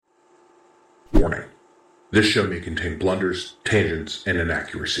Warning. This show may contain blunders, tangents, and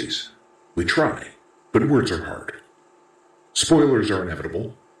inaccuracies. We try, but words are hard. Spoilers are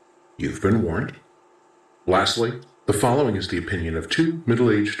inevitable. You've been warned. Lastly, the following is the opinion of two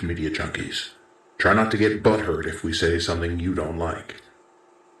middle-aged media junkies. Try not to get butthurt if we say something you don't like.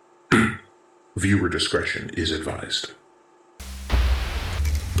 Viewer discretion is advised.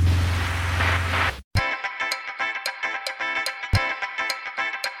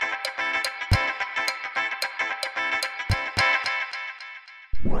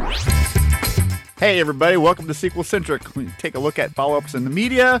 Hey everybody, welcome to Sequel Centric. We take a look at follow-ups in the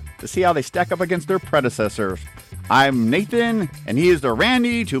media to see how they stack up against their predecessors. I'm Nathan, and he is the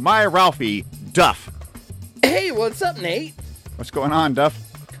Randy to my Ralphie, Duff. Hey, what's up, Nate? What's going on, Duff?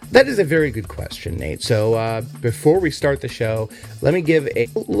 That is a very good question, Nate. So before we start the show, let me give a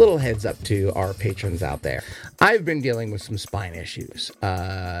little heads up to our patrons out there. I've been dealing with some spine issues.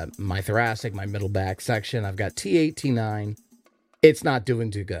 My thoracic, my middle back section, I've got T8, T9. It's not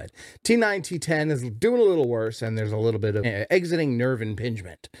doing too good. T9, T10 is doing a little worse, and there's a little bit of exiting nerve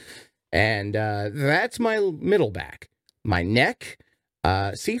impingement. And that's my middle back. My neck,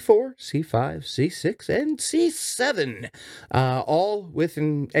 C4, C5, C6, and C7, all with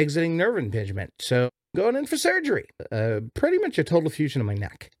an exiting nerve impingement. So going in for surgery. Pretty much a total fusion of my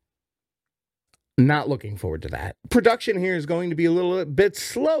neck. Not looking forward to that. Production here is going to be a little bit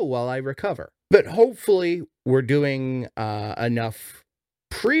slow while I recover. But hopefully we're doing enough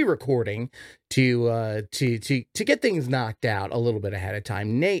pre-recording to get things knocked out a little bit ahead of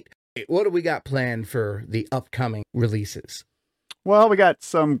time. Nate, what do we got planned for the upcoming releases? Well, we got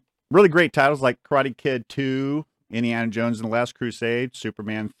some really great titles like Karate Kid 2, Indiana Jones and the Last Crusade,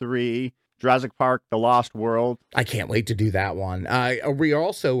 Superman 3, Jurassic Park, The Lost World. I can't wait to do that one. We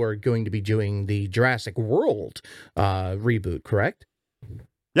also are going to be doing the Jurassic World reboot, correct?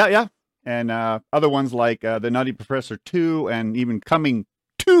 Yeah. And other ones like The Nutty Professor 2 and even Coming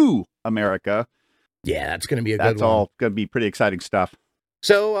to America. Yeah, that's going to be a good one. That's all going to be pretty exciting stuff.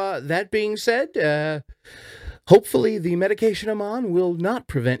 So that being said, hopefully the medication I'm on will not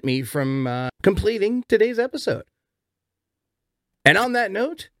prevent me from completing today's episode. And on that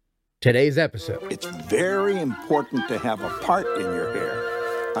note, today's episode. It's very important to have a part in your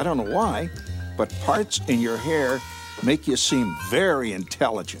hair. I don't know why, but parts in your hair make you seem very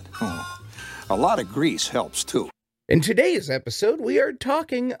intelligent. A lot of grease helps, too. In today's episode, we are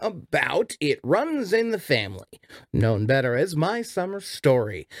talking about It Runs in the Family, known better as My Summer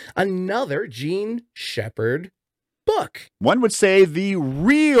Story, another Gene Shepard book. One would say the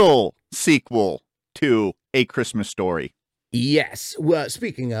real sequel to A Christmas Story. Yes. Well,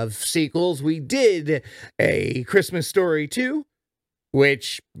 speaking of sequels, we did A Christmas Story 2,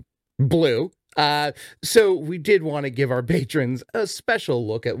 which blew. So we did want to give our patrons a special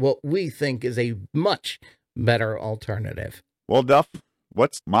look at what we think is a much better alternative. Well, Duff,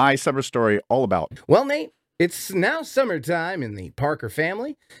 what's My Summer Story all about? Well, Nate, it's now summertime in the Parker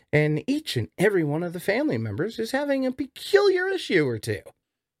family, and each and every one of the family members is having a peculiar issue or two.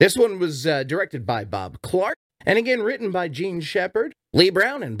 This one was directed by Bob Clark, and again written by Gene Shepard, Lee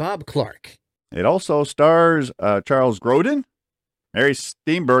Brown, and Bob Clark. It also stars Charles Grodin, Mary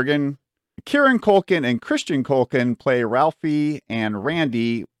Steenburgen, Kieran Culkin, and Christian Culkin play Ralphie and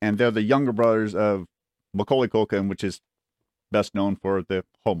Randy, and they're the younger brothers of Macaulay Culkin, which is best known for the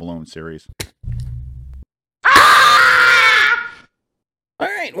Home Alone series. All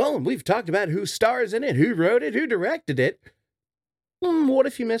right, well, we've talked about who stars in it, who wrote it, who directed it. What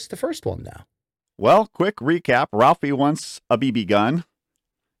if you missed the first one now? Well, quick recap. Ralphie wants a BB gun.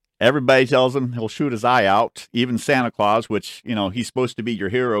 Everybody tells him he'll shoot his eye out, even Santa Claus, which, he's supposed to be your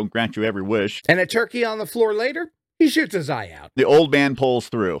hero and grant you every wish. And a turkey on the floor later, he shoots his eye out. The old man pulls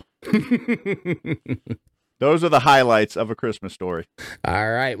through. Those are the highlights of A Christmas Story.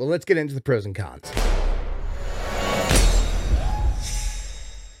 All right, well, let's get into the pros and cons.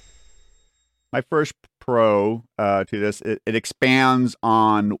 My first pro to this, it expands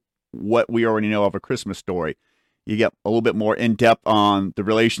on what we already know of A Christmas Story. You get a little bit more in-depth on the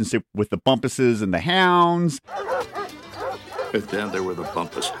relationship with the Bumpuses and the Hounds. And then there were the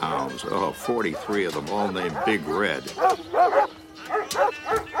Bumpus Hounds. 43 of them, all named Big Red. Now,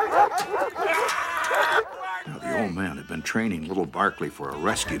 the old man had been training little Barkley for a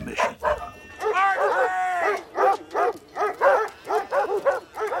rescue mission.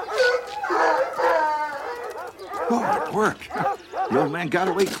 Oh, it worked. The old man got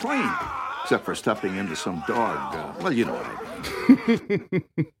away clean. Except for stepping into some dog. Well, you know what I mean.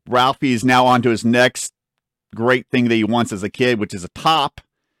 Ralphie's now on to his next great thing that he wants as a kid, which is a top,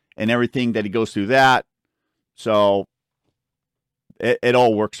 and everything that he goes through that. So it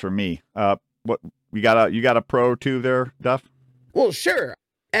all works for me. What you got a pro too there, Duff? Well, sure.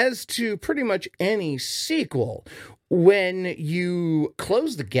 As to pretty much any sequel, when you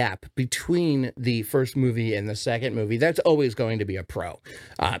close the gap between the first movie and the second movie, that's always going to be a pro,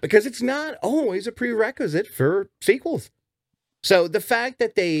 because it's not always a prerequisite for sequels. So the fact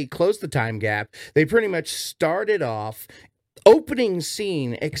that they closed the time gap, they pretty much started off opening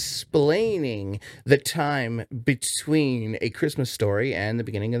scene explaining the time between A Christmas Story and the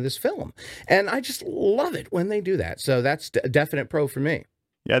beginning of this film. And I just love it when they do that. So that's a definite pro for me.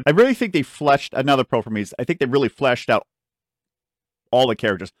 Yeah, I really think they fleshed, another pro for me is I think they really fleshed out all the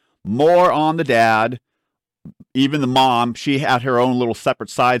characters. More on the dad, even the mom, she had her own little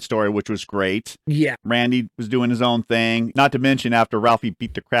separate side story, which was great. Yeah. Randy was doing his own thing. Not to mention after Ralphie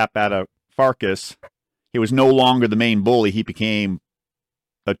beat the crap out of Farkas, he was no longer the main bully. He became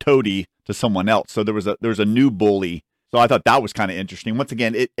a toady to someone else. So there was a new bully. So I thought that was kind of interesting. Once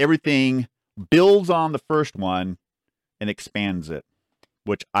again, everything builds on the first one and expands it,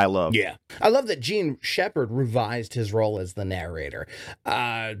 which I love. Yeah. I love that Gene Shepard revised his role as the narrator.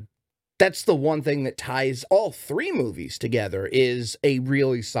 That's the one thing that ties all three movies together is a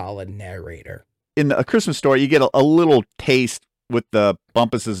really solid narrator. In A Christmas Story, you get a little taste with the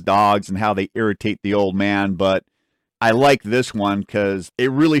Bumpus's dogs and how they irritate the old man, but I like this one because it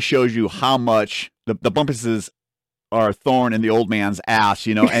really shows you how much the Bumpuses are a thorn in the old man's ass,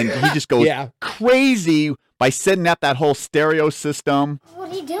 and he just goes crazy by setting up that whole stereo system. What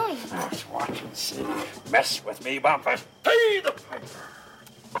are you doing? Let's watch and see. Mess with me, Bumpus. Pay the piper.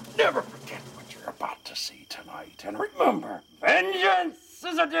 Never forget what you're about to see tonight. And remember, vengeance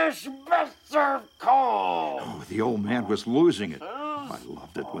is a dish best served cold. Oh, the old man was losing it. I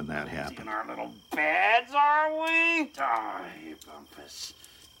loved it when that happened. In our little beds, are we? Die, Bumpus.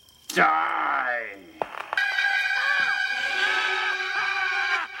 Die.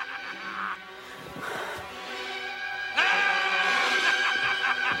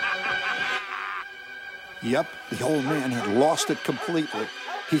 Yep, the old man had lost it completely.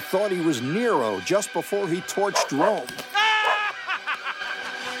 He thought he was Nero just before he torched Rome. What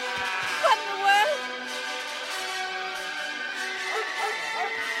in the world?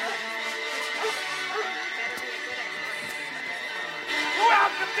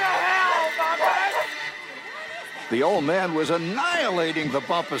 Welcome to hell, Bumpus! The old man was annihilating the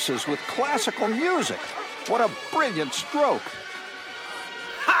Bumpuses with classical music. What a brilliant stroke.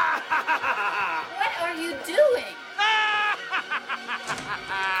 What are you doing?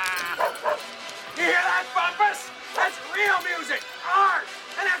 You hear that, Bumpus? That's real music, ours.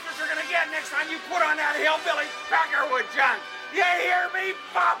 And that's what you're gonna get next time you put on that hillbilly Peckerwood junk. You hear me,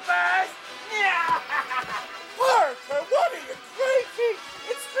 Bumpus? Yeah. Arthur, what are you crazy?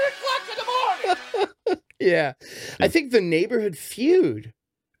 It's 3 o'clock in the morning. Yeah. I think the neighborhood feud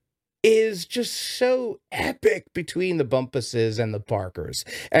is just so epic between the Bumpuses and the Parkers.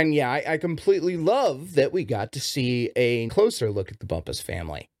 And yeah, I completely love that we got to see a closer look at the Bumpus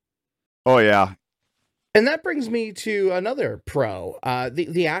family. Oh, yeah. And that brings me to another pro,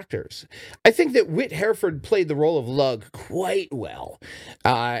 the actors. I think that Whit Hereford played the role of Lug quite well.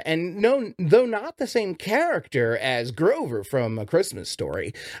 And though not the same character as Grover from A Christmas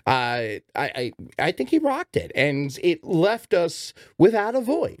Story, I think he rocked it. And it left us without a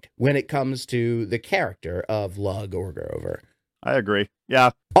void when it comes to the character of Lug or Grover. I agree. Yeah.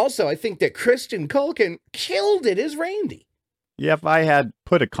 Also, I think that Christian Culkin killed it as Randy. Yeah, if I had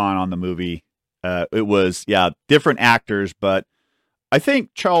put a con on the movie, it was, different actors, but I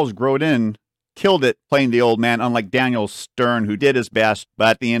think Charles Grodin killed it playing the old man, unlike Daniel Stern, who did his best, but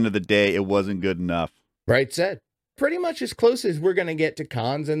at the end of the day, it wasn't good enough. Right said. Pretty much as close as we're going to get to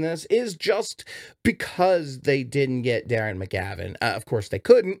cons in this is just because they didn't get Darren McGavin. Of course, they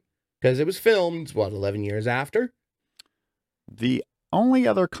couldn't, because it was filmed, 11 years after? The only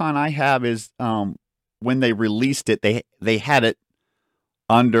other con I have is when they released it, they had it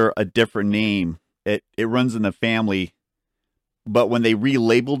under a different name. It runs in the family, but when they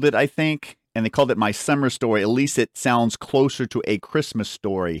relabeled it, I think, and they called it My Summer Story, at least it sounds closer to A Christmas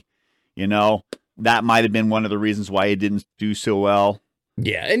Story. That might have been one of the reasons why it didn't do so well.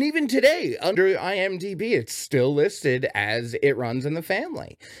 Yeah, and even today, under IMDb, it's still listed as It Runs in the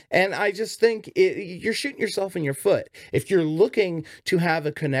Family. And I just think you're shooting yourself in your foot. If you're looking to have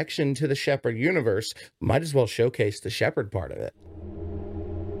a connection to the Shepard universe, might as well showcase the Shepard part of it.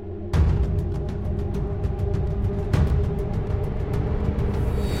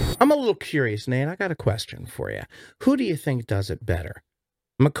 I'm a little curious, Nate. I got a question for you. Who do you think does it better?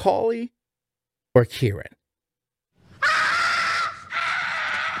 Macaulay or Kieran?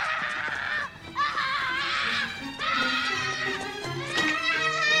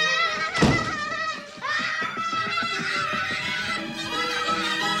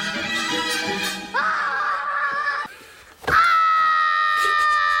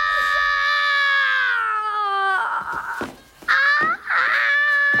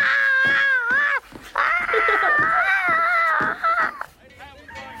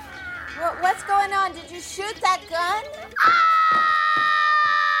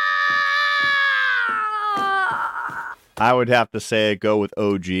 I would have to say go with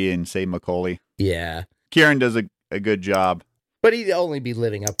OG and say Macaulay. Yeah. Kieran does a good job. But he'd only be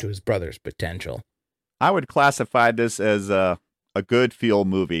living up to his brother's potential. I would classify this as a good feel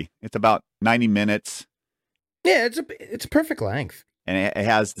movie. It's about 90 minutes. Yeah, it's a perfect length. And it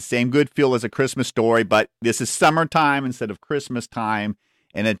has the same good feel as A Christmas Story, but this is summertime instead of Christmas time.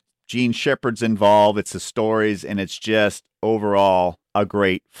 And Gene Shepard's involved. It's the stories, and it's just overall a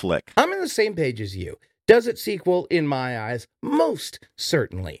great flick. I'm on the same page as you. Does it sequel? In my eyes, most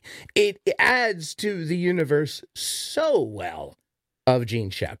certainly. It adds to the universe so well of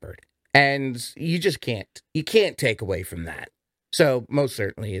Gene Shepard. And you just can't take away from that. So most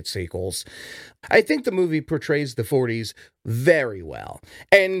certainly it sequels. I think the movie portrays the 40s very well,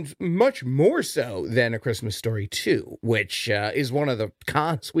 and much more so than A Christmas Story 2, which is one of the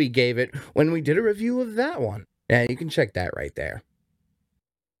cons we gave it when we did a review of that one. Yeah, you can check that right there.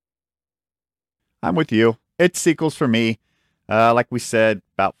 I'm with you. It's sequels for me. Like we said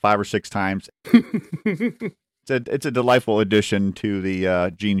about 5 or 6 times. It's a delightful addition to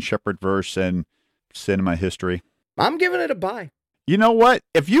the Gene Shepard verse and cinema history. I'm giving it a buy. You know what?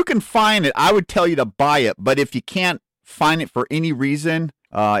 If you can find it, I would tell you to buy it. But if you can't find it for any reason,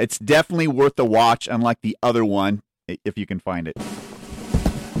 it's definitely worth a watch, unlike the other one, if you can find it.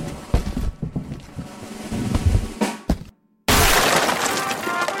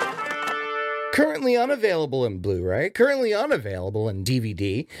 Currently unavailable in Blu-ray, currently unavailable in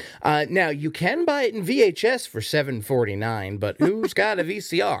DVD. Now, you can buy it in VHS for $7.49, but who's got a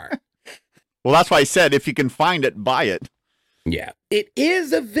VCR? Well, that's why I said if you can find it, buy it. Yeah. It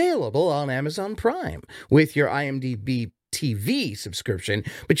is available on Amazon Prime with your IMDb TV subscription,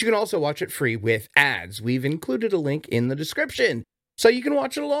 but you can also watch it free with ads. We've included a link in the description, so you can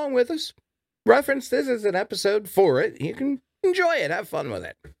watch it along with us. Reference this as an episode for it. You can enjoy it. Have fun with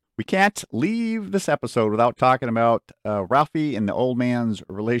it. We can't leave this episode without talking about Ralphie and the old man's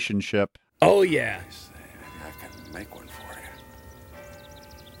relationship. Oh, yeah. I can make one for you.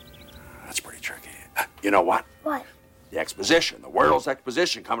 That's pretty tricky. You know what? What? The exposition, the World's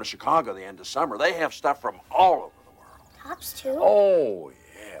Exposition coming to Chicago the end of summer. They have stuff from all over the world. Tops too? Oh,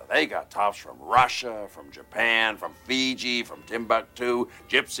 yeah. They got tops from Russia, from Japan, from Fiji, from Timbuktu,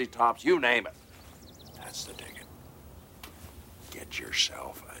 gypsy tops, you name it. That's the ticket. Get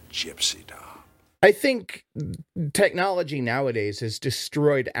yourself a gypsy top. I think technology nowadays has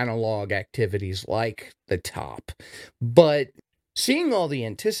destroyed analog activities like the top, but seeing all the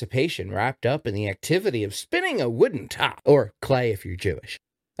anticipation wrapped up in the activity of spinning a wooden top, or clay if you're Jewish,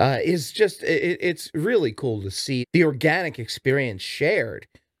 is just, it's really cool to see the organic experience shared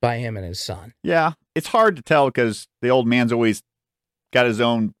by him and his son. Yeah, it's hard to tell because the old man's always got his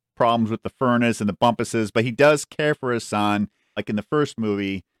own problems with the furnace and the bumpuses, but he does care for his son. Like in the first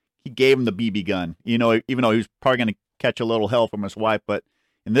movie, he gave him the BB gun, you know, even though he was probably going to catch a little hell from his wife. But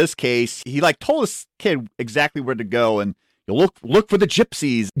in this case, he told his kid exactly where to go, and you look for the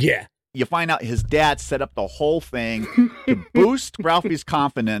gypsies. Yeah. You find out his dad set up the whole thing to boost Ralphie's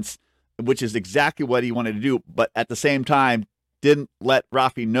confidence, which is exactly what he wanted to do. But at the same time, didn't let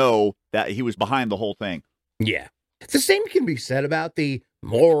Ralphie know that he was behind the whole thing. Yeah. The same can be said about the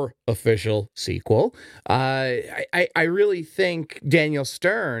more official sequel. I really think Daniel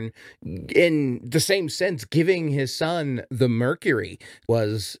Stern, in the same sense, giving his son the Mercury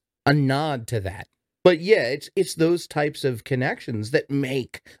was a nod to that. But yeah, it's those types of connections that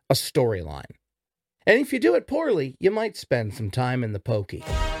make a storyline. And if you do it poorly, you might spend some time in the pokey.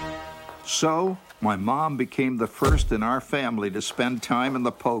 So, my mom became the first in our family to spend time in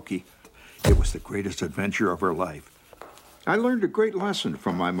the pokey. It was the greatest adventure of her life. I learned a great lesson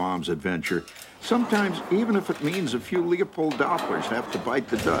from my mom's adventure. Sometimes, even if it means a few Leopold Dopplers have to bite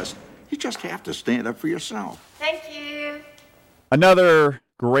the dust, you just have to stand up for yourself. Thank you. Another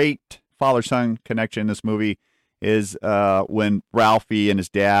great father-son connection in this movie is when Ralphie and his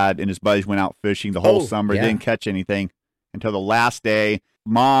dad and his buddies went out fishing the whole summer. Yeah. Didn't catch anything until the last day.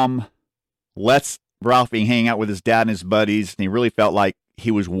 Mom lets Ralphie hang out with his dad and his buddies, and he really felt like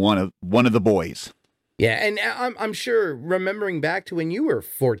he was one of the boys. Yeah, and I'm sure, remembering back to when you were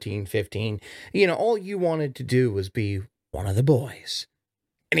 14, 15, you know, all you wanted to do was be one of the boys.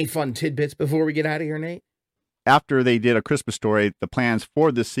 Any fun tidbits before we get out of here, Nate? After they did A Christmas Story, the plans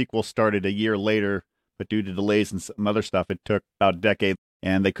for this sequel started a year later, but due to delays and some other stuff, it took about a decade,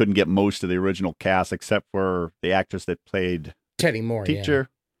 and they couldn't get most of the original cast except for the actress that played Teddy Moore, Teacher,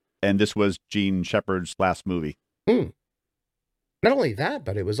 and this was Gene Shepard's last movie. Not only that,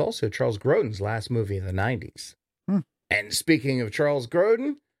 but it was also Charles Grodin's last movie in the 90s. And speaking of Charles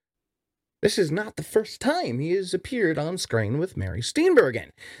Grodin, This is not the first time he has appeared on screen with Mary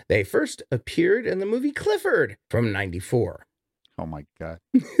Steenburgen. They first appeared in the movie Clifford from 94. Oh, my God.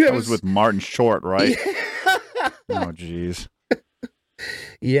 That was with Martin Short, right? Oh, jeez.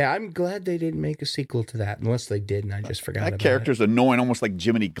 Yeah, I'm glad they didn't make a sequel to that, unless they did and I just forgot about That character's annoying, almost like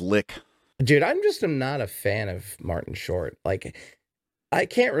Jiminy Glick. Dude, I'm not a fan of Martin Short. Like, I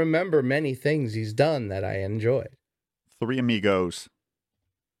can't remember many things he's done that I enjoyed. Three Amigos.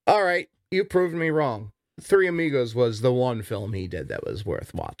 All right, you proved me wrong. Three Amigos was the one film he did that was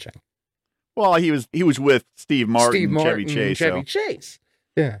worth watching. Well, he was with Steve Martin, Chevy Chase. Chevy Chase.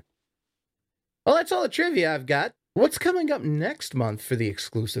 Yeah. Well, that's all the trivia I've got. What's coming up next month for the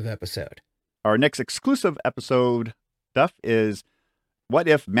exclusive episode? Our next exclusive episode stuff is what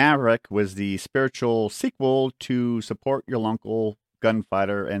if Maverick was the spiritual sequel to Support Your Local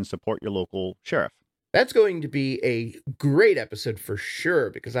Gunfighter and Support Your Local Sheriff? That's going to be a great episode for sure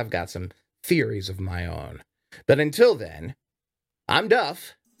because I've got some theories of my own. But until then, I'm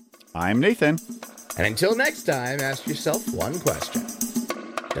Duff. I'm Nathan. And until next time, ask yourself one question.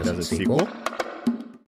 Does it sequel?